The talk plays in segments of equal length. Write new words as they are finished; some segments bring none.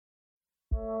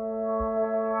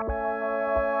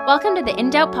Welcome to the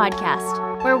In Doubt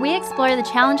podcast, where we explore the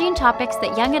challenging topics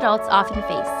that young adults often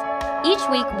face. Each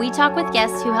week, we talk with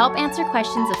guests who help answer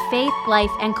questions of faith,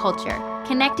 life, and culture,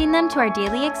 connecting them to our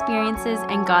daily experiences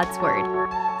and God's Word.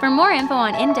 For more info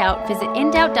on In Doubt, visit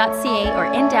indoubt.ca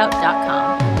or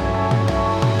indoubt.com.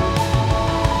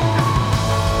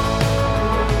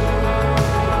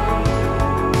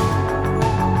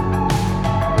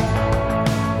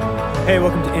 Hey,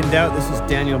 welcome to In Doubt. This is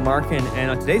Daniel Markin, and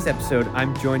on today's episode,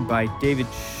 I'm joined by David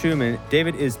Schumann.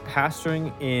 David is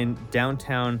pastoring in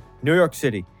downtown New York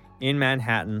City, in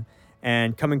Manhattan,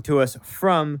 and coming to us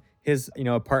from his,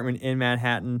 apartment in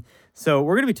Manhattan. So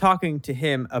we're going to be talking to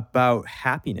him about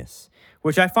happiness,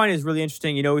 which I find is really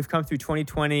interesting. We've come through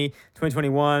 2020,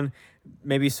 2021,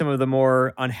 maybe some of the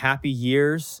more unhappy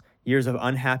years of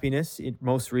unhappiness,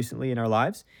 most recently in our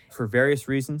lives, for various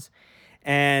reasons.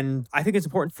 And I think it's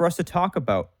important for us to talk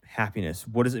about happiness.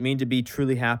 What does it mean to be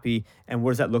truly happy? And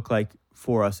what does that look like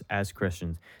for us as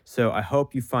Christians? So I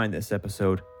hope you find this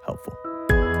episode helpful.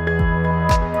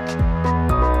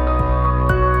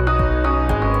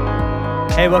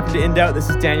 Hey, welcome to In Doubt. This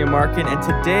is Daniel Markin. And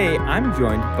today I'm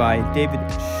joined by David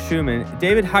Schumann.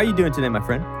 David, how are you doing today, my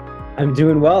friend? I'm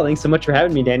doing well. Thanks so much for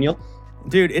having me, Daniel.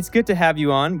 Dude, it's good to have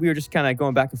you on. We were just kind of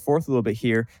going back and forth a little bit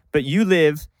here. But you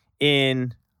live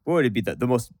in... what would it be, the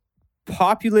most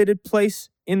populated place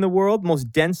in the world,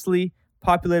 most densely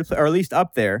populated, or at least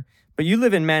up there, but you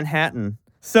live in Manhattan.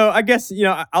 So I guess,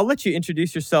 I'll let you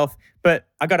introduce yourself, but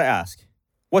I got to ask,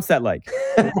 what's that like,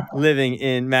 living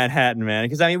in Manhattan, man?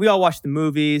 Because, we all watch the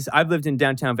movies. I've lived in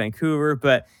downtown Vancouver,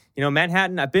 but,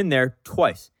 Manhattan, I've been there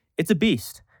twice. It's a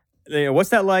beast. What's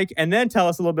that like? And then tell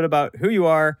us a little bit about who you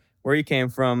are, where you came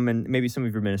from, and maybe some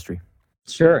of your ministry.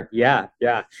 Sure. Yeah.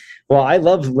 Well, I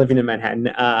love living in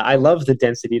Manhattan. I love the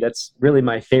density. That's really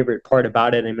my favorite part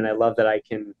about it. I love that I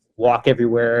can walk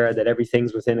everywhere, that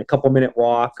everything's within a couple-minute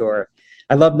walk, or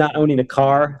I love not owning a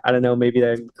car. I don't know, maybe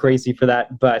I'm crazy for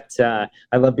that, but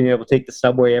I love being able to take the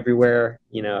subway everywhere,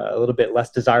 a little bit less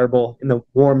desirable in the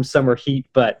warm summer heat,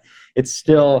 but it's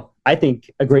still, I think,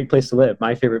 a great place to live,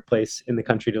 my favorite place in the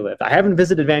country to live. I haven't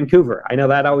visited Vancouver. I know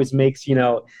that always makes,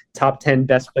 top 10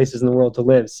 best places in the world to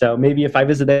live. So maybe if I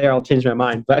visit there, I'll change my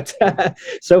mind. But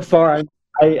so far,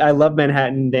 I love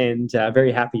Manhattan and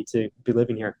very happy to be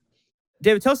living here.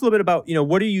 David, tell us a little bit about,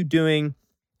 what are you doing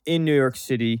in New York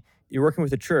City? You're working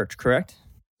with a church, correct?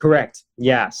 Correct.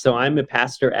 Yeah. So I'm a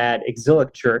pastor at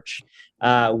Exilic Church,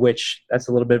 which that's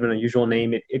a little bit of an unusual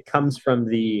name. It comes from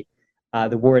the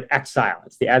word exile.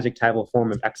 It's the adjectival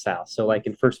form of exile. So like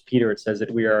in 1 Peter, it says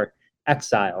that we are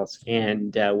exiles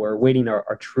and we're awaiting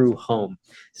our true home.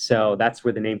 So that's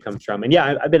where the name comes from. And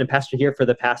yeah, I've been a pastor here for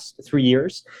the past 3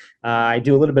 years. I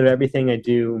do a little bit of everything. I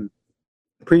do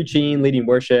preaching, leading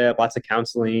worship, lots of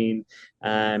counseling,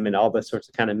 and all the sorts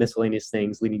of kind of miscellaneous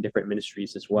things, leading different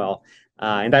ministries as well.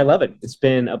 And I love it. It's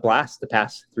been a blast the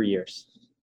past 3 years.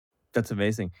 That's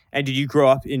amazing. And did you grow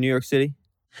up in New York City?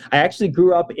 I actually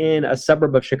grew up in a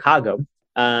suburb of Chicago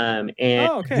and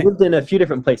lived in a few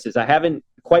different places. I haven't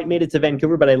quite made it to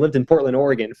Vancouver, but I lived in Portland,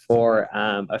 Oregon for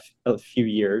a few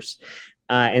years.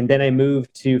 And then I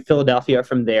moved to Philadelphia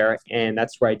from there, and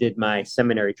that's where I did my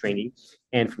seminary training,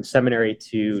 and from seminary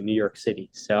to New York City.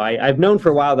 So I've known for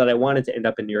a while that I wanted to end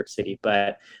up in New York City,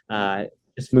 but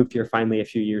just moved here finally a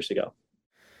few years ago.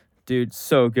 Dude,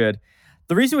 so good.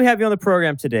 The reason we have you on the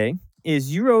program today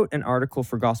is you wrote an article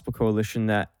for Gospel Coalition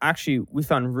that actually we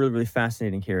found really, really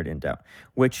fascinating here at In Doubt,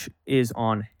 which is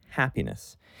on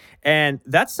happiness. And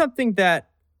that's something that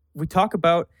we talk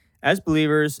about as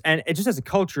believers, and it just as a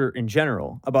culture in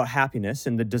general, about happiness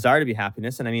and the desire to be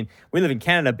happiness. And we live in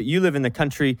Canada, but you live in the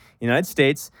country, United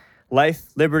States, life,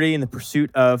 liberty, and the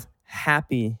pursuit of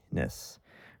happiness,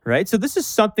 right? So this is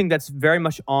something that's very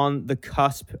much on the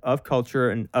cusp of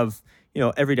culture and of,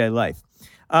 everyday life.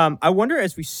 I wonder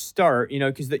as we start,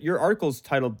 because your article is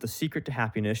titled "The Secret to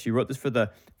Happiness." You wrote this for the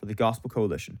Gospel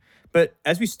Coalition. But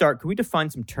as we start, could we define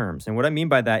some terms? And what I mean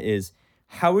by that is,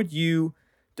 how would you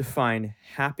define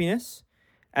happiness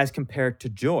as compared to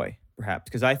joy, perhaps?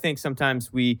 Because I think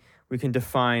sometimes we can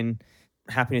define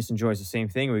happiness and joy as the same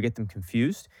thing, or we get them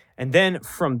confused. And then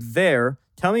from there,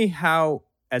 tell me how,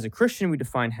 as a Christian, we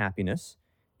define happiness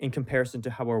in comparison to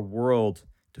how our world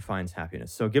defines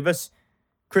happiness. So give us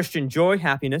Christian joy,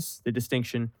 happiness, the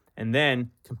distinction, and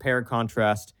then compare and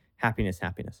contrast happiness.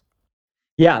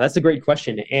 Yeah, that's a great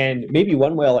question. And maybe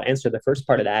one way I'll answer the first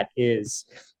part of that is,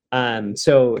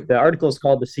 so the article is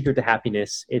called "The Secret to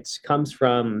Happiness." It comes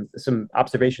from some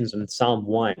observations in Psalm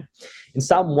 1. In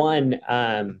Psalm 1,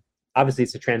 obviously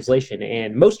it's a translation,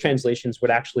 and most translations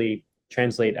would actually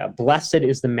translate, blessed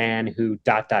is the man who ...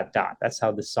 That's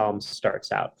how the Psalm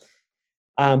starts out.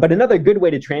 But another good way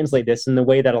to translate this, and the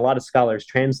way that a lot of scholars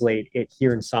translate it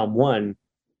here in Psalm 1,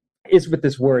 is with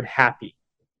this word happy.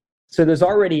 So there's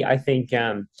already, I think,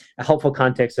 a helpful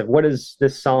context of what does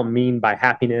this psalm mean by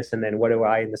happiness, and then what do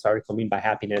I in this article mean by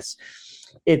happiness.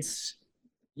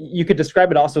 You could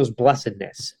describe it also as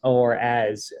blessedness, or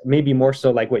as maybe more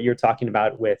so like what you're talking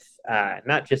about with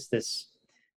not just this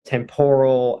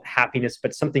temporal happiness,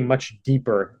 but something much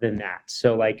deeper than that.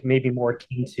 So like maybe more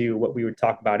akin to what we would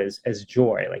talk about as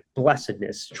joy, like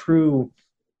blessedness, true,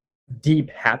 deep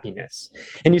happiness.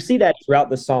 And you see that throughout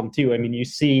the psalm too. I mean, you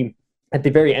see at the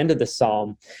very end of the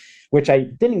psalm, which I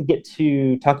didn't get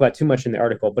to talk about too much in the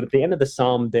article, but at the end of the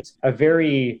psalm, there's a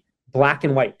very black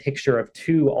and white picture of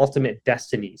two ultimate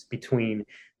destinies between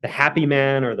the happy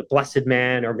man, or the blessed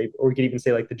man, or we could even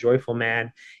say like the joyful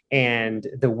man, and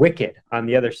the wicked on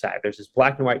the other side. There's this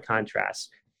black and white contrast,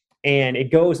 and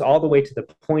it goes all the way to the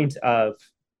point of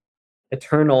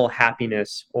eternal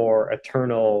happiness or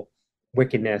eternal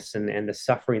wickedness, and the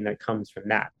suffering that comes from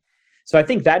that. So I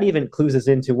think that even clues us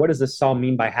into what does this psalm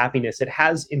mean by happiness. It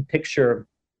has in picture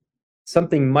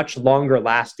something much longer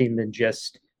lasting than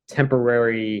just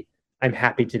temporary, I'm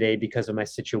happy today because of my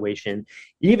situation.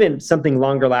 Even something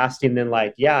longer lasting than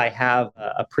like, yeah, I have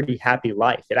a pretty happy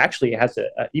life. It actually has a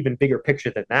even bigger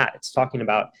picture than that. It's talking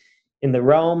about in the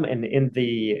realm and in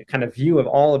the kind of view of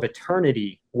all of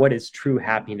eternity, what is true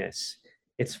happiness?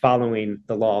 It's following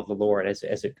the law of the Lord, as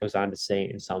it goes on to say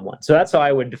in Psalm 1. So that's how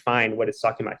I would define what it's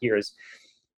talking about here, is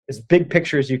as big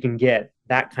picture as you can get,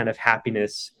 that kind of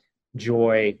happiness,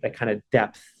 joy, that kind of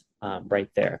depth right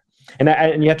there.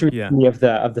 And you have to remind me of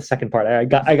the second part. I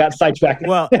got sidetracked.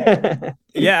 Well,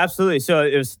 yeah, absolutely. So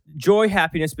it was joy,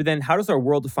 happiness, but then how does our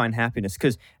world define happiness?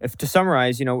 Because if to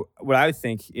summarize, what I would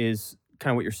think is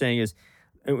kind of what you're saying is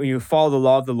when you follow the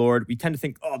law of the Lord, we tend to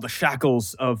think, the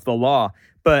shackles of the law.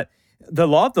 But the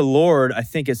law of the Lord, I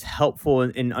think, is helpful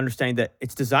in understanding that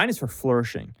its design is for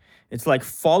flourishing. It's like,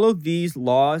 follow these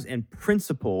laws and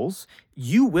principles,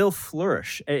 you will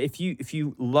flourish. If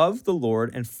you love the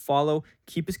Lord and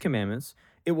keep his commandments,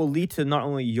 it will lead to not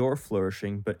only your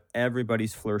flourishing, but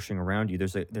everybody's flourishing around you.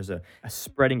 There's a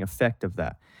spreading effect of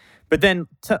that. But then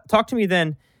talk to me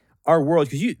then, our world,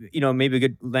 because maybe a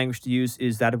good language to use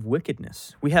is that of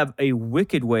wickedness. We have a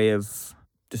wicked way of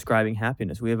describing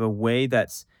happiness. We have a way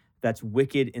that's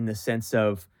wicked in the sense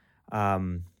of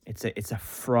it's a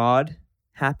fraud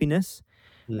happiness.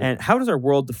 And how does our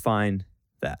world define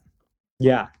that?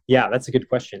 Yeah, that's a good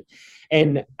question.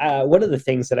 And one of the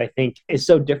things that I think is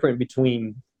so different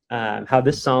between how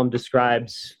this psalm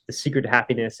describes the secret to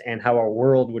happiness and how our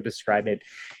world would describe it,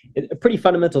 a pretty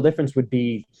fundamental difference would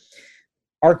be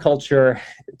our culture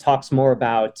talks more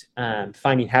about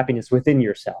finding happiness within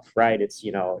yourself, right? It's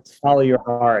follow your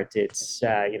heart. It's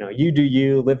you do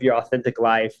you, live your authentic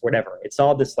life, whatever. It's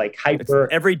all this like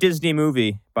hyper. Every Disney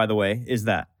movie, by the way, is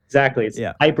that. Exactly. It's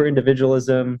hyper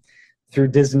individualism through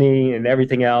Disney and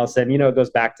everything else. And, it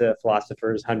goes back to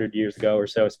philosophers 100 years ago or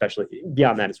so, especially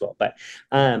beyond that as well. But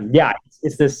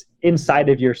it's this inside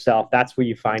of yourself. That's where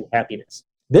you find happiness.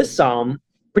 This psalm,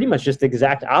 pretty much just the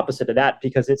exact opposite of that,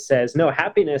 because it says, no,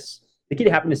 happiness, the key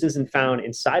to happiness isn't found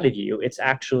inside of you. It's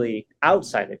actually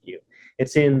outside of you.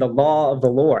 It's in the law of the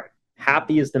Lord.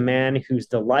 Happy is the man whose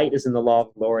delight is in the law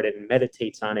of the Lord and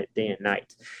meditates on it day and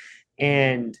night.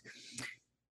 And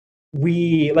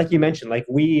we, like you mentioned,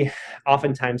 we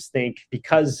oftentimes think,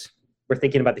 because we're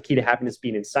thinking about the key to happiness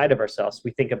being inside of ourselves,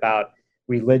 we think about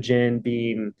religion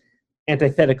being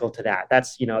antithetical to that.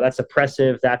 That's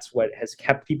oppressive. That's what has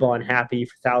kept people unhappy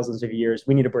for thousands of years.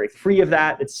 We need to break free of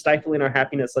that. It's stifling our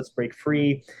happiness. Let's break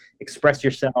free, express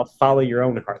yourself, follow your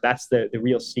own heart. That's the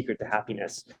real secret to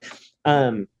happiness.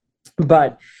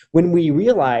 But when we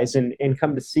realize and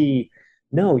come to see,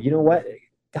 no, you know what?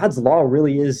 God's law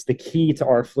really is the key to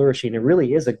our flourishing. It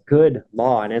really is a good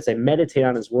law. And as I meditate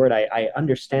on his word, I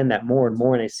understand that more and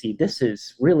more. And I see this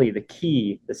is really the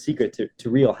key, the secret to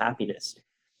real happiness.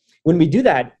 When we do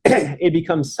that, it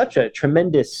becomes such a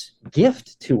tremendous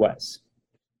gift to us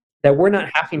that we're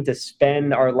not having to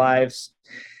spend our lives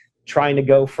trying to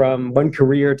go from one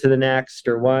career to the next,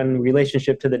 or one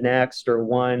relationship to the next, or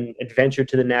one adventure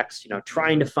to the next,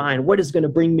 trying to find what is going to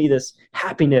bring me this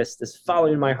happiness, this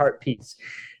following my heart peace.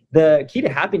 The key to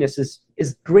happiness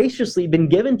is graciously been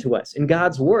given to us in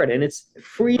God's word, and it's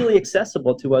freely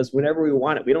accessible to us whenever we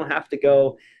want it. We don't have to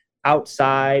go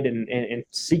outside and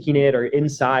seeking it, or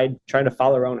inside trying to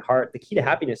follow our own heart. The key to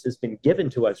happiness has been given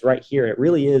to us right here. It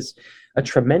really is a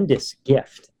tremendous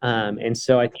gift. And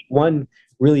so I think one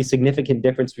really significant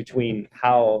difference between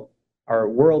how our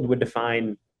world would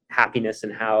define happiness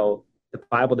and how the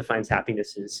Bible defines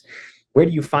happiness is, where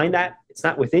do you find that? It's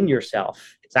not within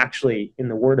yourself. It's actually in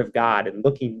the Word of God, and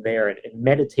looking there and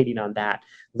meditating on that,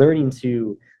 learning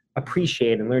to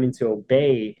appreciate and learning to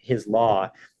obey his law.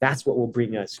 That's what will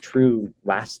bring us true,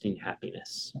 lasting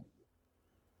happiness.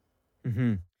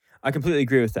 Mm-hmm. I completely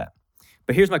agree with that.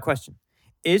 But here's my question.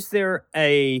 Is there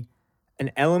an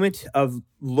element of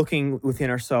looking within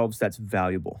ourselves that's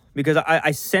valuable? Because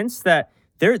I sense that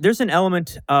there's an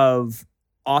element of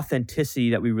authenticity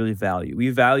that we really value. We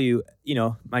value,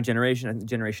 my generation and the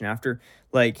generation after,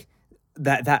 like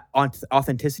that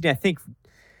authenticity. I think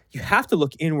you have to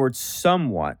look inward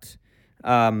somewhat.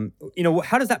 How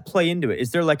does that play into it?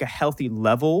 Is there like a healthy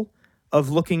level of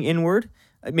looking inward?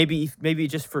 Maybe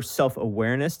just for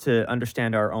self-awareness to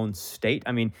understand our own state.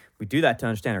 I mean, we do that to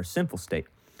understand our sinful state.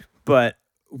 But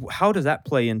how does that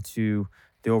play into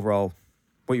the overall,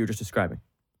 what you were just describing?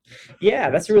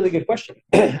 Yeah, that's a really good question.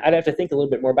 I'd have to think a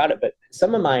little bit more about it. But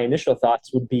some of my initial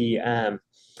thoughts would be,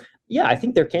 I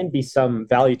think there can be some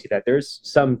value to that. There's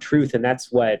some truth, and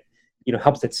that's what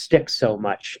helps it stick so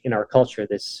much in our culture,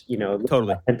 this,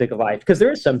 totally authentic life, because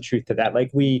there is some truth to that. Like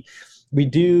we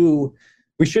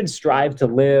should strive to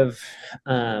live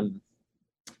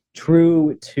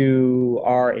true to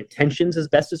our intentions as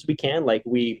best as we can. Like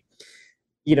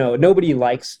nobody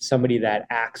likes somebody that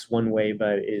acts one way,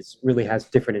 but really has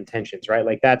different intentions, right?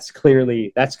 Like that's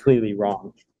clearly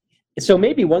wrong. So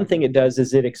maybe one thing it does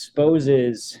is it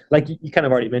exposes, like you kind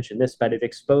of already mentioned this, but it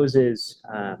exposes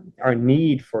our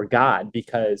need for God,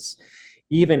 because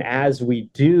even as we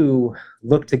do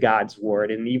look to God's word,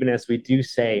 and even as we do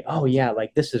say, oh yeah,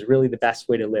 like this is really the best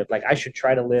way to live, like I should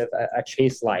try to live a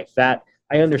chaste life, that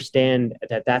I understand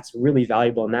that that's really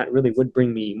valuable, and that really would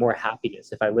bring me more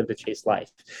happiness if I lived a chaste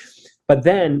life. But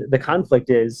then the conflict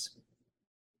is,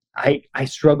 I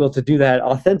struggle to do that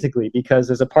authentically, because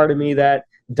there's a part of me that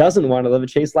doesn't want to live a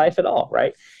chaste life at all,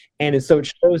 right? And so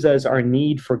it shows us our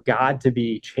need for God to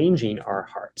be changing our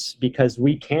hearts, because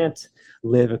we can't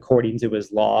live according to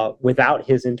his law without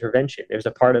his intervention. There's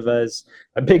a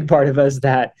big part of us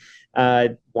that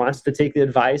wants to take the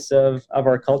advice of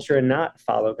our culture and not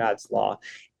follow God's law.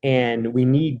 And we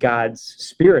need God's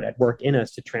Spirit at work in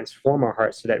us to transform our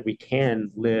hearts so that we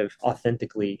can live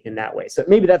authentically in that way. So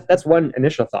maybe that's one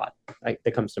initial thought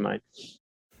that comes to mind.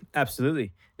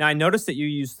 Absolutely. Now, I noticed that you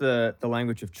use the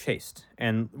language of chaste.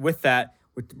 And with that,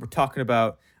 we're talking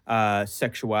about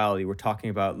sexuality. We're talking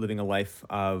about living a life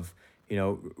of,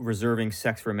 reserving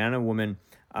sex for a man and a woman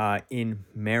in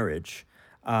marriage.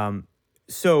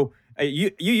 So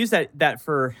you use that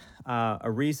for a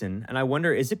reason. And I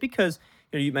wonder, is it because,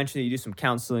 you mentioned that you do some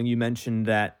counseling. You mentioned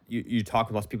that you talk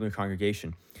with lots of people in your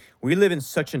congregation. We live in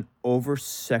such an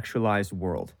over-sexualized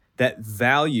world that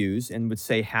values and would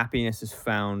say happiness is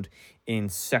found in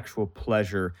sexual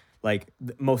pleasure, like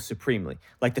most supremely.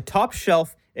 Like the top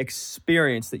shelf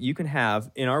experience that you can have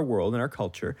in our world, in our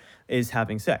culture, is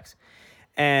having sex.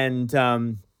 And,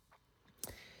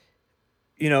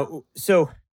 so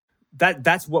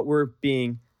that's what we're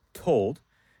being told.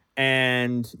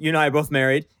 And you and I are both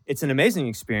married. It's an amazing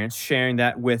experience sharing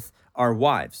that with our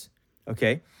wives,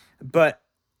 okay? But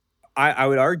I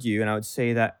would argue, and I would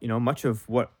say that, much of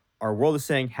what our world is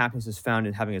saying, happiness is found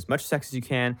in having as much sex as you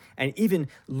can, and even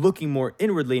looking more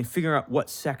inwardly and figuring out what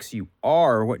sex you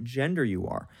are, or what gender you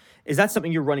are. Is that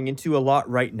something you're running into a lot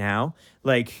right now?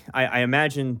 Like, I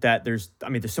imagine that there's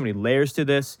so many layers to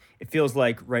this. It feels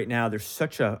like right now there's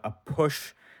such a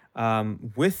push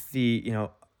with the,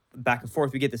 back and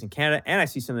forth. We get this in Canada, and I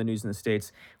see some of the news in the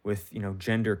States with,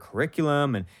 gender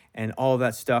curriculum and all of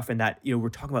that stuff. And that, we're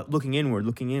talking about looking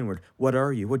inward. What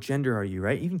are you? What gender are you,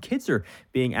 right? Even kids are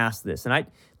being asked this. And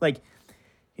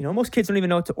most kids don't even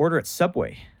know what to order at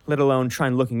Subway, let alone try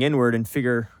and looking inward and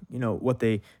figure,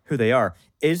 who they are.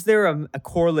 Is there a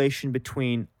correlation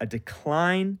between a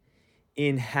decline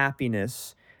in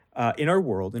happiness in our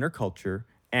world, in our culture,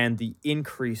 and the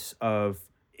increase of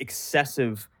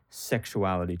excessive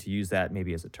sexuality, to use that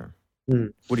maybe as a term?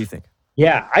 What do you think?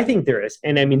 Yeah, I think there is.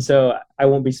 And so I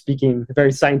won't be speaking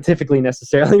very scientifically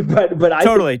necessarily, but I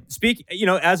totally speak,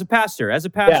 as a pastor,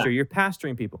 yeah. You're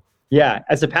pastoring people. Yeah,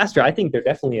 as a pastor, I think there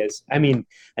definitely is.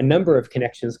 A number of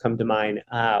connections come to mind.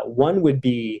 One would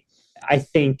be, I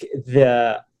think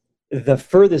the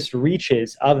furthest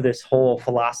reaches of this whole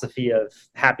philosophy of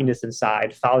happiness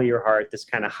inside, follow your heart, this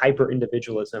kind of hyper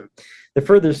individualism, the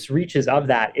furthest reaches of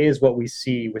that is what we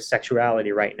see with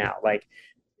sexuality right now. Like,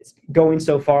 it's going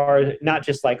so far, not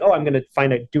just like, oh, I'm going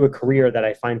to do a career that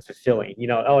I find fulfilling.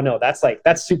 Oh no,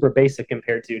 that's super basic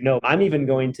compared to, no, I'm even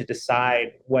going to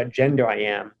decide what gender I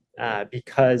am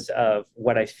because of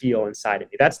what I feel inside of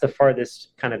me. That's the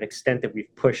farthest kind of extent that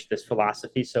we've pushed this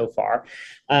philosophy so far.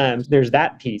 There's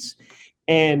that piece.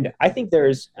 And I think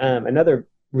there's another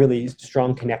really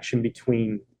strong connection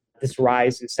between this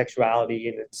rise in sexuality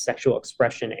and sexual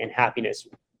expression and happiness.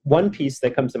 One piece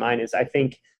that comes to mind is I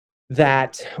think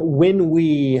that when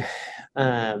we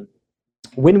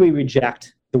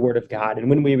reject the word of God and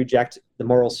when we reject the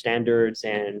moral standards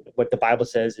and what the Bible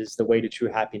says is the way to true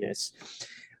happiness,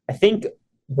 I think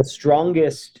the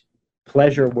strongest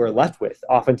pleasure we're left with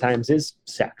oftentimes is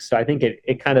sex. So I think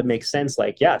it kind of makes sense.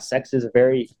 Like, yeah, sex is a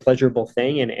very pleasurable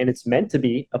thing and it's meant to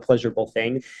be a pleasurable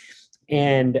thing.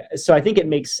 And so I think it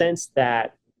makes sense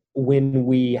that when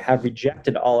we have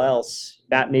rejected all else,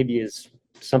 that maybe is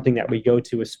something that we go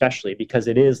to, especially because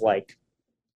it is like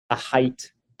a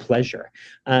height pleasure.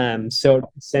 So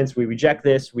since we reject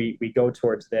this, we go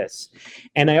towards this.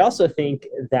 And I also think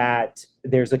that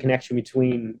there's a connection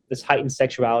between this heightened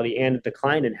sexuality and a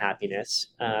decline in happiness,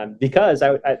 because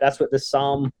that's what this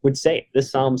psalm would say. This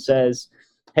psalm says,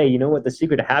 hey, you know what the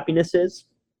secret of happiness is?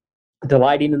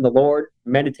 Delighting in the Lord,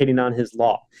 meditating on his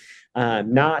law,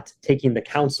 not taking the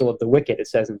counsel of the wicked, it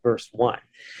says in verse 1.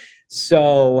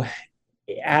 So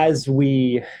as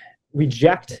we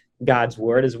reject God's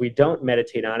word, as we don't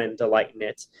meditate on it and delight in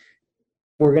it,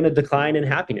 we're going to decline in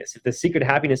happiness. If the secret of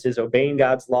happiness is obeying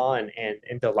God's law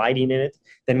and delighting in it,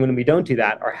 then when we don't do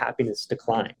that, our happiness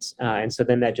declines. And so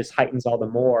then that just heightens all the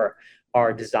more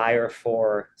our desire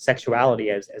for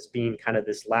sexuality as being kind of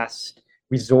this last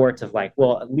resort of like,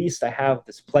 well, at least I have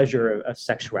this pleasure of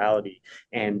sexuality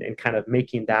and kind of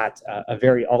making that a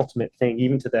very ultimate thing,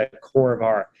 even to the core of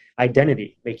our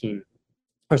identity, making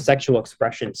our sexual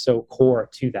expression so core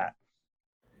to that.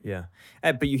 Yeah.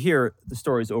 But you hear the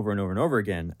stories over and over and over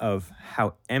again of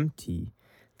how empty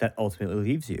that ultimately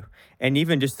leaves you. And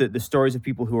even just the stories of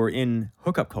people who are in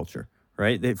hookup culture,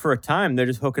 right? For a time, they're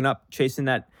just hooking up, chasing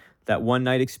that one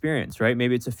night experience, right?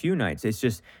 Maybe it's a few nights. It's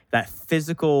just that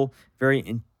physical, very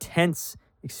intense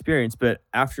experience. But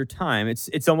after time,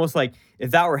 it's almost like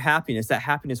if that were happiness, that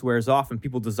happiness wears off and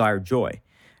people desire joy.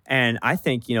 And I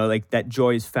think, like that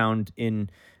joy is found in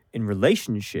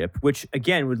relationship, which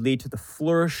again would lead to the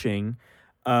flourishing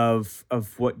of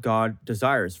what God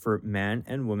desires for man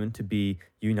and woman to be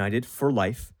united for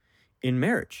life in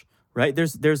marriage, right?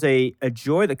 There's a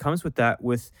joy that comes with that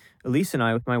with Elise and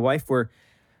I, with my wife, where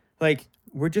like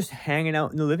we're just hanging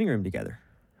out in the living room together,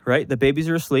 right? The babies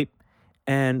are asleep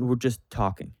and we're just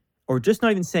talking or just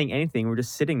not even saying anything. We're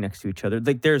just sitting next to each other.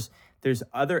 Like there's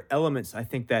other elements, I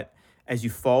think, that as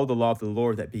you follow the law of the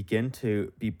Lord that begin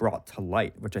to be brought to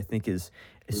light, which I think is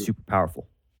super powerful.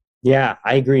 Yeah,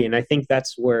 I agree. And I think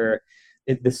that's where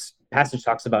this passage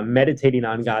talks about meditating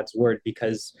on God's word,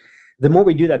 because the more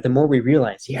we do that, the more we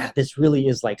realize, yeah, this really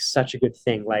is like such a good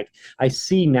thing. Like I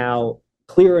see now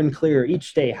clearer and clearer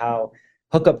each day how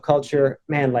hookup culture,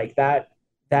 man, like that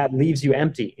leaves you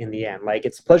empty in the end. Like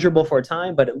it's pleasurable for a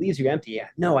time, but it leaves you empty. Yeah,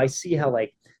 no, I see how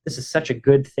like this is such a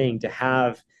good thing to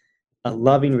have a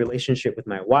loving relationship with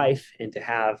my wife and to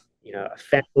have, a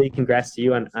family. Congrats to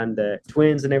you on the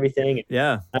twins and everything.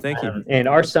 Yeah, thank you. And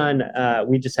our son,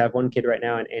 we just have one kid right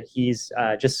now, and he's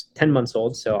just 10 months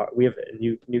old. So we have a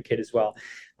new kid as well.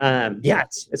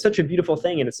 It's such a beautiful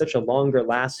thing, and it's such a longer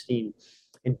lasting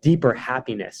and deeper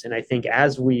happiness. And I think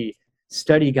as we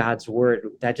study God's word,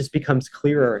 that just becomes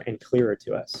clearer and clearer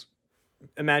to us.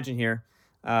 Imagine here,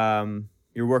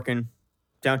 you're working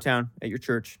downtown at your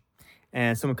church,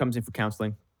 and someone comes in for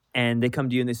counseling, and they come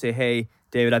to you and they say, hey,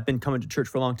 David, I've been coming to church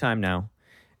for a long time now,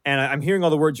 and I'm hearing all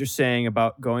the words you're saying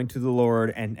about going to the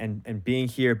Lord and being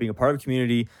here, being a part of a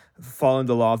community, following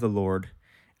the law of the Lord.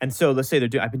 And so let's say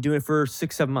I've been doing it for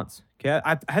 6-7 months. Okay,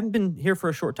 I haven't been here for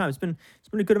a short time. It's been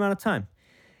a good amount of time.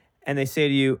 And they say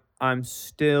to you, I'm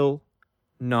still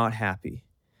not happy.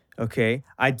 Okay,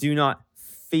 I do not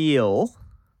feel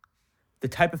the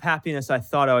type of happiness I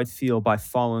thought I would feel by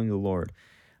following the Lord.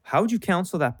 How would you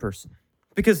counsel that person?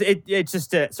 Because it's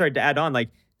just, sorry to add on, like,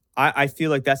 I feel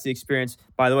like that's the experience.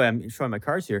 By the way, I'm showing my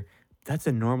cards here. That's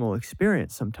a normal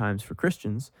experience sometimes for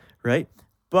Christians, right?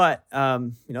 But,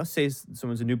 say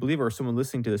someone's a new believer or someone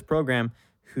listening to this program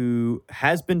who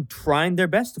has been trying their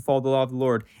best to follow the law of the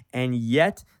Lord, and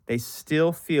yet they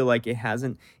still feel like it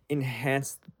hasn't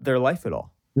enhanced their life at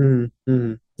all.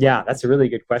 Mm-hmm. Yeah, that's a really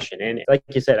good question. And like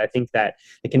you said, I think that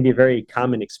it can be a very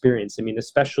common experience. I mean,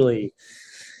 especially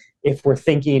if we're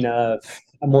thinking of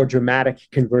a more dramatic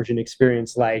conversion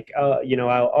experience, like, I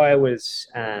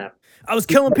was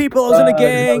killing people, I was in a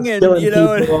gang, and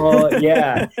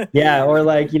yeah, or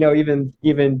like,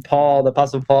 even Paul, the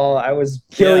Apostle Paul, I was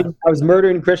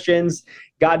murdering Christians,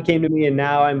 God came to me and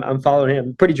now I'm following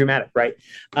him. Pretty dramatic, right?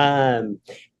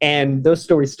 And those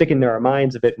stories stick into our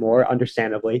minds a bit more,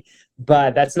 understandably,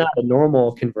 but that's not a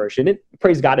normal conversion.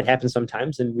 Praise God, it happens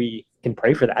sometimes, and we can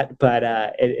pray for that, but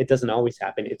it doesn't always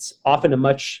happen. It's often a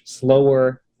much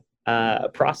slower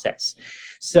process.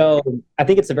 So I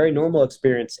think it's a very normal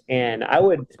experience, and I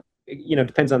would,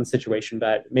 depends on the situation,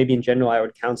 but maybe in general, I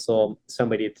would counsel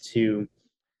somebody to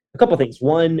a couple of things.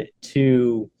 One,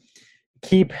 to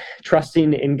keep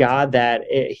trusting in God that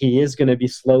he is going to be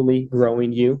slowly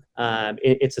growing you.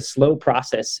 It's a slow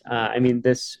process.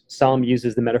 This psalm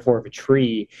uses the metaphor of a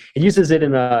tree. It uses it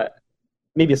in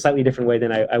maybe a slightly different way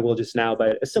than I will just now,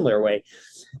 but a similar way.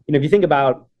 If you think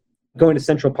about going to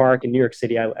Central Park in New York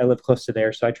City, I live close to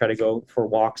there, so I try to go for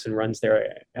walks and runs there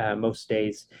most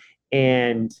days.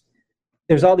 And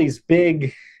there's all these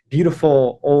big,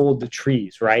 beautiful old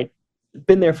trees, right?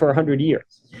 Been there for 100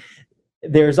 years.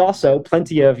 There's also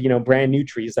plenty of, brand new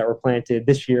trees that were planted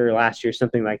this year or last year,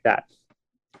 something like that.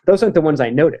 Those aren't the ones I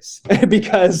notice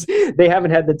because they haven't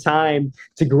had the time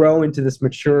to grow into this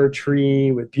mature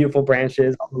tree with beautiful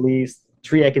branches, leaves,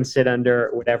 tree I can sit under,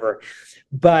 whatever.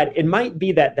 But it might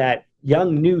be that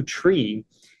young new tree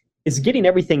is getting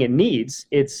everything it needs.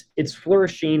 It's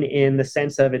flourishing in the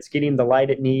sense of it's getting the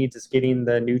light it needs, it's getting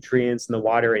the nutrients and the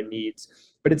water it needs,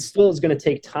 but it still is going to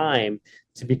take time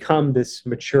to become this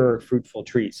mature, fruitful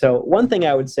tree. So one thing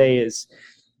I would say is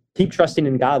keep trusting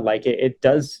in God. Like it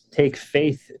does take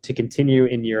faith to continue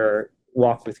in your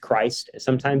walk with Christ.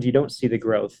 Sometimes you don't see the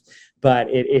growth, but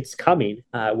it's coming,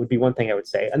 would be one thing I would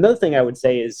say. Another thing I would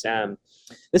say is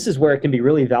this is where it can be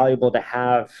really valuable to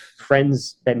have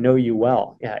friends that know you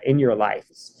well in your life.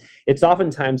 It's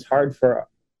oftentimes hard for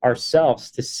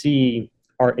ourselves to see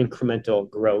our incremental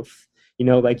growth.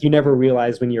 You never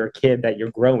realize when you're a kid that you're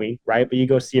growing, right? But you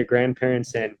go see your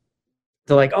grandparents and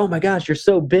they're like, "Oh my gosh, you're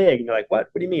so big." And you're like, "What?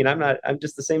 What do you mean? I'm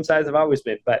just the same size I've always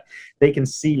been." But they can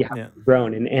see how you've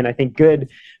grown. And I think good,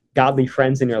 godly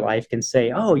friends in your life can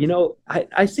say, "Oh,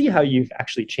 I see how you've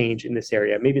actually changed in this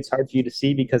area. Maybe it's hard for you to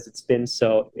see because it's been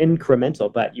so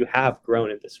incremental, but you have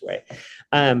grown in this way."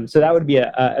 So that would be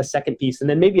a second piece. And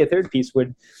then maybe a third piece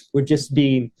would just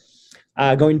be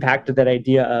going back to that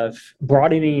idea of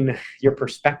broadening your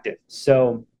perspective.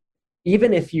 So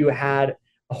even if you had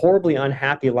a horribly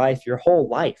unhappy life your whole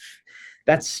life,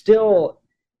 that's still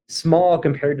small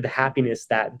compared to the happiness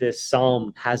that this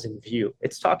psalm has in view.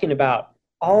 It's talking about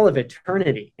all of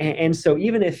eternity. And so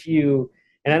even if you,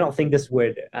 and I don't think this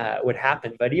would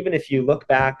happen, but even if you look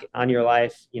back on your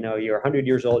life, you're 100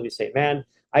 years old and you say, "Man,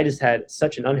 I just had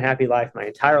such an unhappy life my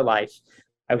entire life.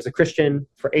 I was a Christian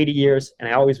for 80 years and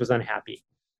I always was unhappy."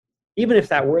 Even if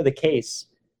that were the case,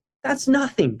 that's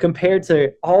nothing compared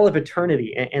to all of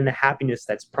eternity and the happiness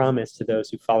that's promised to those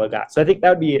who follow God. So I think that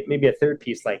would be maybe a third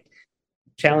piece, like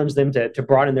challenge them to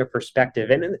broaden their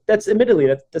perspective. And that's admittedly,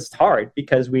 that's hard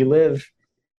because we live,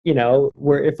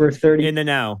 if we're 30 in the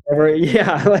now.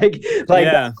 Yeah. Like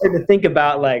that's hard to think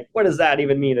about, like, what does that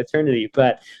even mean, eternity?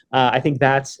 But I think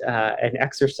that's an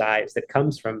exercise that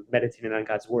comes from meditating on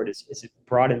God's word is it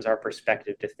broadens our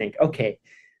perspective to think, okay,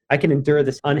 I can endure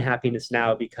this unhappiness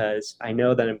now because I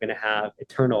know that I'm going to have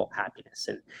eternal happiness.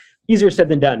 And easier said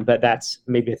than done, but that's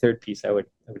maybe a third piece I would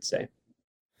say.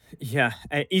 Yeah,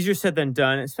 easier said than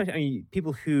done, especially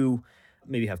people who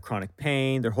maybe have chronic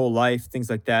pain their whole life, things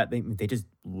like that. They just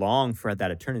long for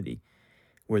that eternity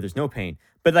where there's no pain.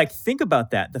 But like, think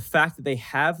about that, the fact that they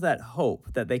have that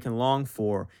hope that they can long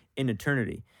for in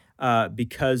eternity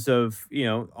because of,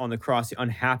 on the cross, the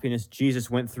unhappiness Jesus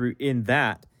went through in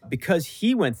that. Because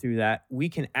he went through that, we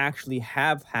can actually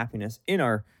have happiness in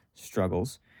our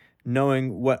struggles,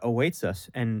 knowing what awaits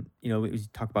us. And, we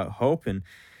talk about hope, and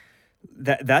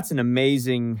that's an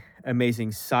amazing,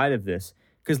 amazing side of this.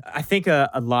 Because I think a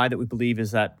lie that we believe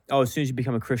is that, as soon as you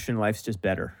become a Christian, life's just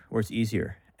better or it's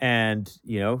easier. And,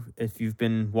 if you've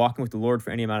been walking with the Lord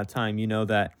for any amount of time, you know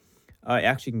that it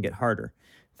actually can get harder.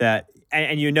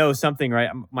 And something, right?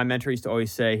 My mentor used to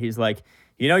always say, he's like,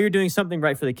 you're doing something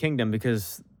right for the kingdom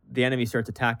because the enemy starts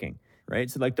attacking,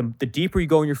 right? So like the deeper you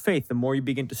go in your faith, the more you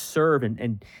begin to serve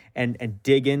and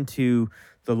dig into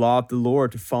the law of the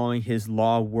Lord, to following his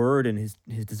law word and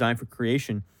his design for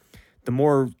creation, the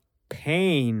more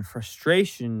pain,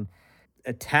 frustration,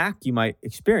 attack you might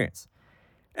experience.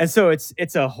 And so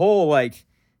it's a whole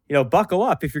buckle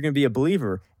up if you're going to be a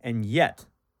believer. And yet,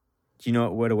 do you know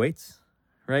what awaits,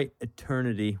 right?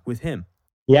 Eternity with him.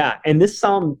 Yeah, and this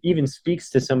psalm even speaks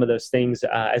to some of those things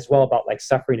as well about like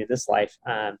suffering in this life.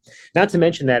 Not to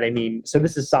mention that, so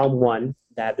this is Psalm 1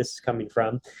 that this is coming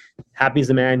from. Happy is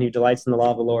the man who delights in the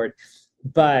law of the Lord.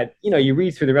 But, you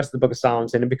read through the rest of the book of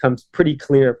Psalms and it becomes pretty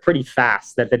clear pretty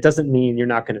fast that that doesn't mean you're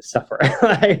not going to suffer.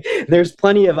 Like, there's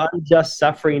plenty of unjust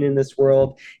suffering in this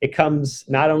world. It comes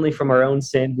not only from our own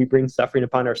sin, we bring suffering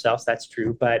upon ourselves, that's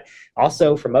true, but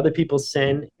also from other people's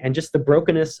sin and just the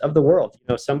brokenness of the world.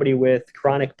 Somebody with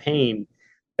chronic pain,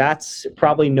 that's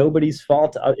probably nobody's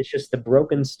fault. It's just the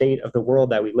broken state of the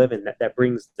world that we live in that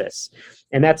brings this.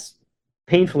 And that's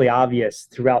painfully obvious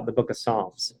throughout the book of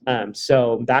Psalms.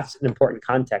 So that's an important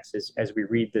context as we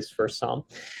read this first Psalm.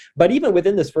 But even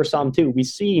within this first Psalm too, we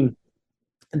see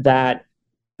that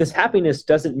this happiness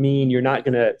doesn't mean you're not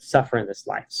going to suffer in this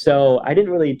life. So I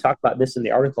didn't really talk about this in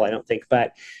the article, I don't think,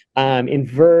 but in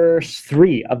verse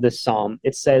 3 of this Psalm,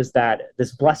 it says that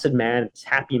this blessed man, this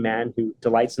happy man who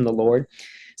delights in the Lord,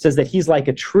 says that he's like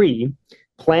a tree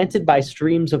planted by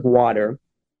streams of water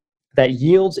that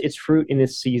yields its fruit in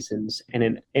its seasons,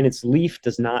 and its leaf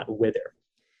does not wither.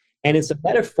 And it's a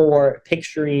metaphor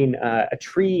picturing a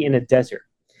tree in a desert.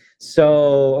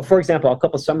 So, for example, a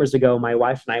couple summers ago, my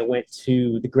wife and I went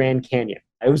to the Grand Canyon.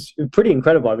 It was pretty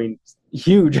incredible. I mean,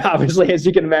 huge, obviously, as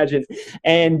you can imagine.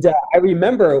 And I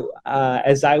remember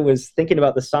as I was thinking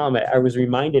about the psalm, I was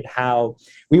reminded how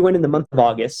we went in the month of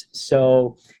August.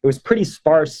 So it was pretty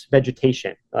sparse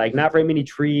vegetation, like not very many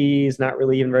trees, not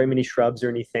really even very many shrubs or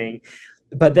anything.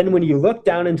 But then when you look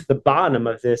down into the bottom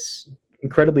of this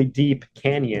incredibly deep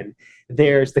canyon,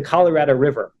 there's the Colorado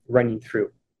River running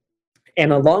through.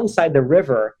 And alongside the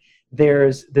river,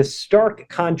 there's this stark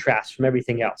contrast from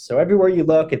everything else. So everywhere you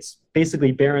look, it's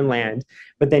basically barren land.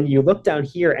 But then you look down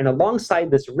here, and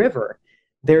alongside this river,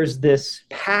 there's this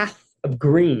path of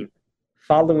green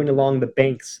following along the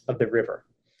banks of the river.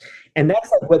 And that's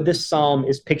like what this psalm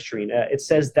is picturing. It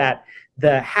says that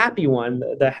the happy one,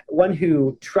 the one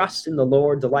who trusts in the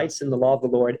Lord, delights in the law of the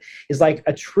Lord, is like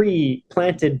a tree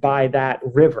planted by that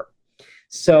river.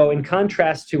 So in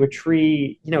contrast to a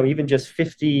tree, even just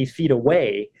 50 feet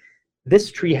away, this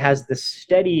tree has this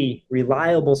steady,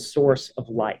 reliable source of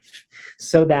life,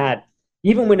 so that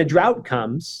even when a drought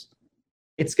comes,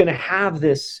 it's going to have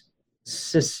this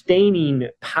sustaining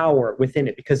power within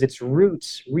it because its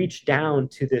roots reach down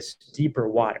to this deeper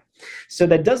water. So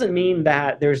that doesn't mean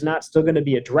that there's not still going to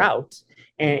be a drought.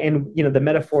 And the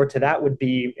metaphor to that would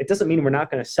be, it doesn't mean we're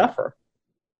not going to suffer.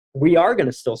 We are going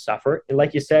to still suffer. And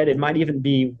like you said, it might even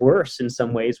be worse in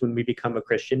some ways when we become a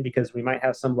Christian, because we might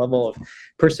have some level of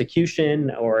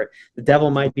persecution, or the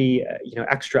devil might be,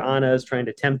 extra on us, trying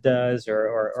to tempt us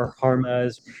or harm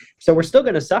us. So we're still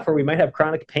going to suffer. We might have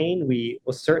chronic pain. We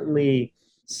will certainly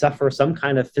suffer some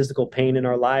kind of physical pain in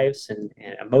our lives and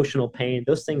emotional pain.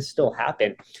 Those things still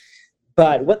happen.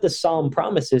 But what the Psalm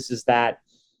promises is that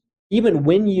even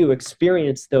when you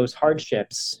experience those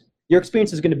hardships, your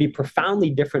experience is going to be profoundly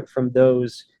different from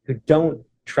those who don't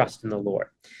trust in the Lord.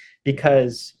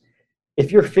 Because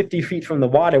if you're 50 feet from the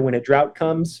water when a drought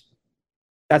comes,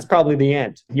 that's probably the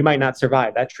end. You might not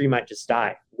survive. That tree might just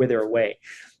die, wither away.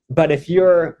 But if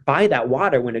you're by that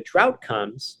water when a drought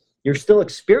comes, you're still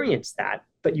experience that,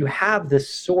 but you have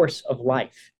this source of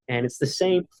life. And it's the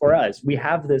same for us. We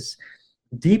have this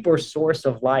deeper source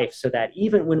of life, so that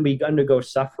even when we undergo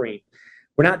suffering,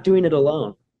 we're not doing it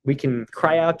alone. We can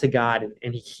cry out to God,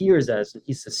 and he hears us, and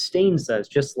he sustains us,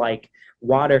 just like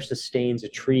water sustains a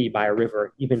tree by a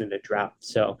river, even in a drought.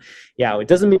 So yeah, it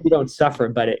doesn't mean we don't suffer,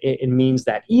 but it means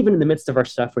that even in the midst of our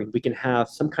suffering, we can have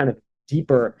some kind of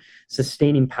deeper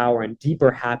sustaining power and deeper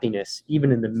happiness,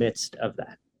 even in the midst of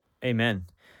that. Amen.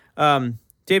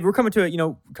 Dave, we're coming to coming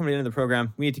to the end of the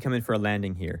program. We need to come in for a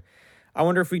landing here. I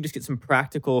wonder if we can just get some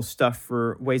practical stuff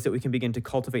for ways that we can begin to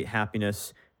cultivate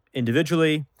happiness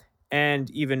individually,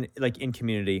 and even like in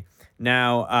community.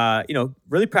 Now,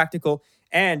 really practical.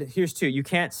 And here's two. You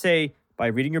can't say by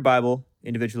reading your Bible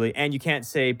individually, and you can't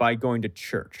say by going to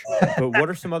church. But what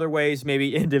are some other ways,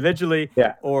 maybe individually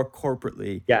or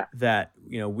corporately, that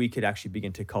we could actually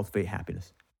begin to cultivate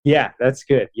happiness? Yeah, that's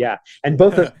good. Yeah. And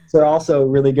both of those are also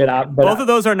really good. Both of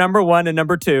those are number one and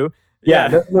number two. Yeah,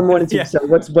 number one and two. So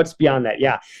what's beyond that?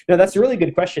 Yeah, no, that's a really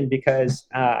good question, because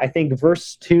I think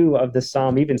verse 2 of the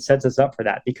psalm even sets us up for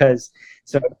that. Because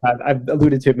I've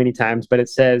alluded to it many times, but it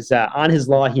says, "On his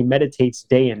law he meditates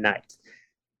day and night."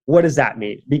 What does that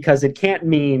mean? Because it can't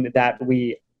mean that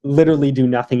we literally do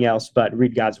nothing else but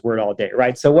read God's word all day,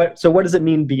 right? So what does it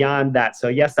mean beyond that? So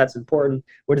yes, that's important.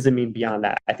 What does it mean beyond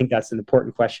that? I think that's an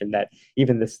important question that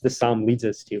even this psalm leads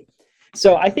us to.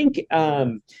 So I think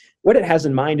what it has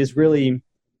in mind is really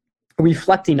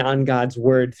reflecting on God's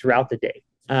word throughout the day.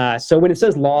 So when it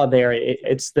says law there,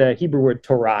 it's the Hebrew word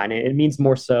Torah, and it means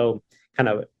more so kind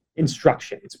of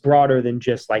instruction. It's broader than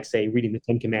just like, say, reading the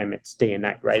Ten Commandments day and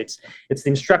night, right? It's the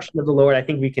instruction of the Lord. I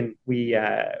think we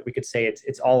could say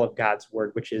it's all of God's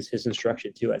word, which is his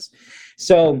instruction to us.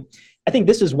 So I think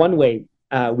this is one way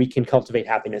we can cultivate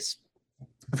happiness.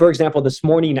 For example, this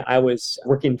morning I was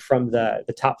working from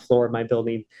the top floor of my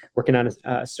building, working on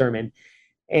a sermon.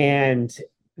 And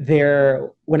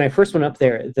when I first went up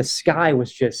there, the sky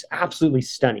was just absolutely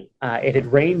stunning. It had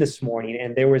rained this morning,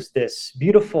 and there was this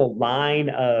beautiful line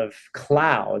of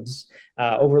clouds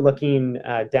overlooking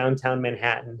downtown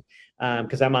Manhattan,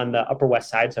 because I'm on the Upper West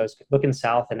Side, so I was looking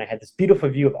south, and I had this beautiful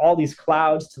view of all these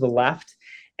clouds to the left,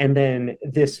 and then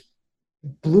this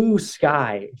blue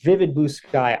sky, vivid blue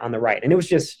sky on the right. And it was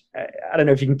just, I don't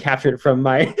know if you can capture it from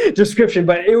my description,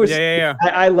 but it was, Yeah.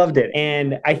 I loved it.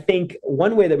 And I think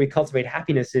one way that we cultivate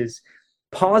happiness is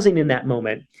pausing in that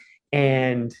moment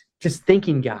and just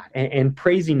thanking God and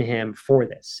praising him for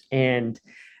this. And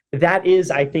that is,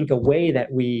 I think, a way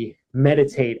that we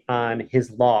meditate on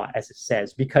his law, as it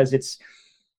says, because it's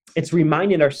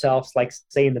reminding ourselves, like,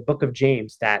 say, in the book of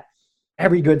James, that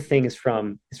every good thing is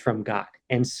from God.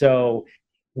 And so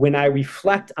when I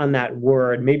reflect on that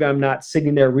word, maybe I'm not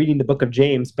sitting there reading the book of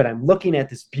James, but I'm looking at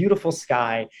this beautiful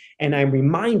sky, and I'm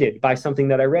reminded by something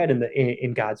that I read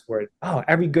in God's word. Oh,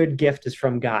 every good gift is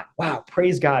from God. Wow,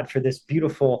 praise God for this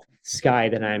beautiful sky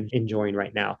that I'm enjoying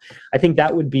right now. I think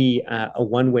that would be a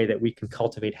one way that we can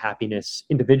cultivate happiness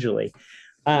individually.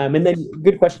 And then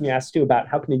good question you asked too about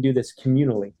how can we do this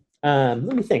communally. Let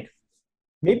me think.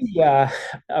 Maybe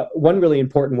one really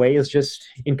important way is just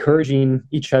encouraging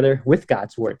each other with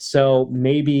God's word. So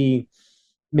maybe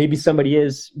somebody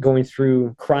is going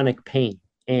through chronic pain,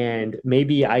 and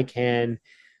maybe I can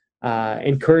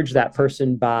encourage that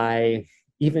person by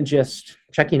even just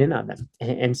checking in on them,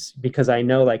 and because I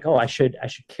know, like, oh, I should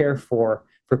care for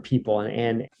people,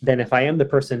 and then if I am the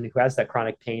person who has that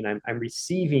chronic pain, I'm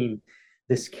receiving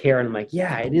this care, and I'm like,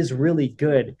 yeah, it is really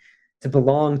good to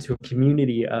belong to a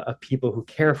community of people who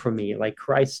care for me like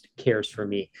Christ cares for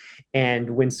me. And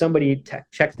when somebody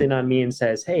checks in on me and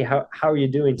says, hey, how are you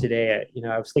doing today?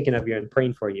 I was thinking of you and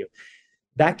praying for you.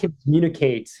 That can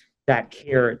communicate that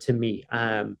care to me.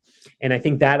 And I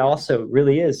think that also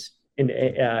really is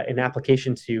an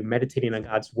application to meditating on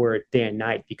God's word day and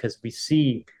night, because we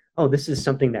see, oh, this is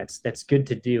something that's good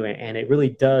to do. And it really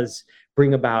does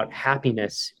bring about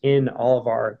happiness in all of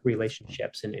our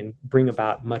relationships and bring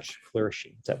about much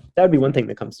flourishing. So that would be one thing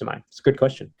that comes to mind. It's a good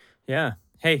question. Yeah.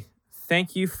 Hey,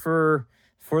 thank you for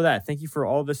that. Thank you for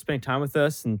all of this, spending time with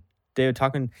us, and David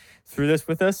talking through this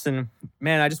with us. And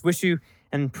man, I just wish you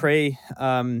and pray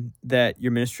that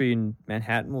your ministry in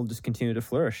Manhattan will just continue to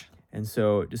flourish. And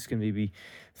so just going to be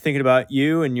thinking about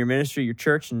you and your ministry, your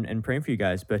church, and praying for you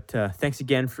guys. But thanks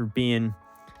again for being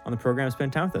on the program and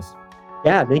spending time with us.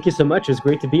 Yeah, thank you so much. It was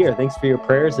great to be here. Thanks for your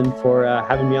prayers and for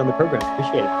having me on the program.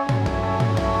 Appreciate it.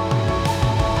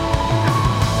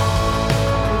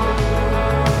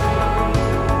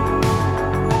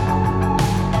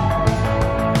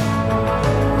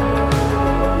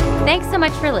 Thanks so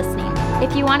much for listening.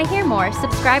 If you want to hear more,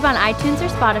 subscribe on iTunes or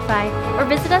Spotify, or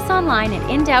visit us online at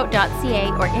indoubt.ca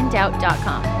or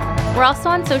indoubt.com. We're also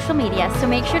on social media, so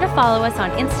make sure to follow us on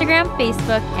Instagram,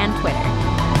 Facebook, and Twitter.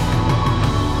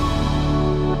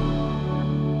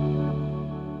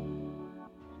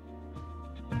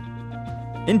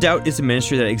 In Doubt is a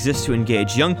ministry that exists to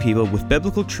engage young people with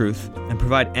biblical truth and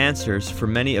provide answers for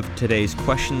many of today's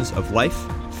questions of life,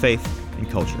 faith, and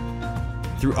culture.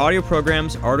 Through audio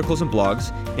programs, articles, and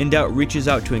blogs, In Doubt reaches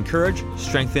out to encourage,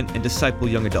 strengthen, and disciple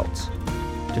young adults.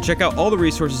 To check out all the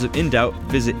resources of In Doubt,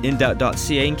 visit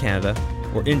indoubt.ca in Canada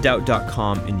or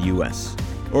indoubt.com in the US.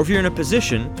 Or if you're in a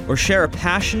position or share a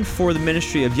passion for the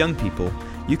ministry of young people,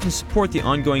 you can support the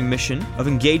ongoing mission of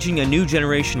engaging a new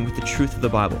generation with the truth of the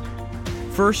Bible.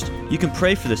 First, you can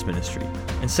pray for this ministry.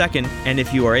 And second, and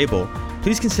if you are able,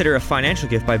 please consider a financial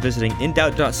gift by visiting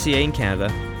indoubt.ca in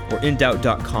Canada or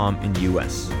indoubt.com in the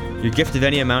US. Your gift of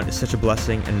any amount is such a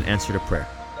blessing and an answer to prayer.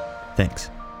 Thanks.